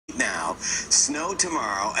now, snow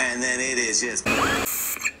tomorrow, and then it is just...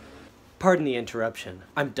 Pardon the interruption.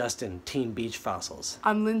 I'm Dustin, Team Beach Fossils.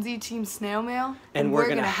 I'm Lindsay, Team Snail Mail. And we're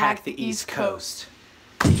gonna hack the East Coast.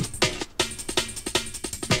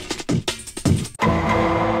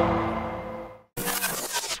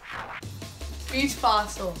 Beach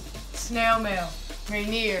Fossil, Snail Mail,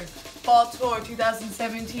 Rainier, Fall Tour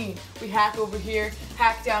 2017. We hack over here,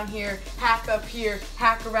 hack down here, hack up here,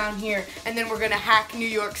 hack around here, and then we're gonna hack New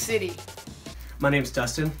York City. My name's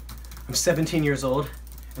Dustin. I'm 17 years old,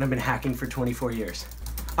 and I've been hacking for 24 years.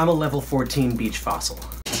 I'm a level 14 beach fossil.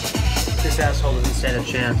 This asshole doesn't stand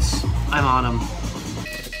a chance. I'm on him.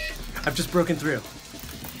 I've just broken through.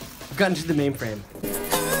 I've gotten to the mainframe.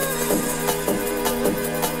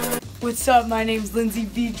 What's up? My name's Lindsay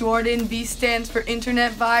V. Jordan. V stands for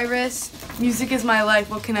Internet Virus. Music is my life.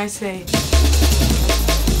 What can I say?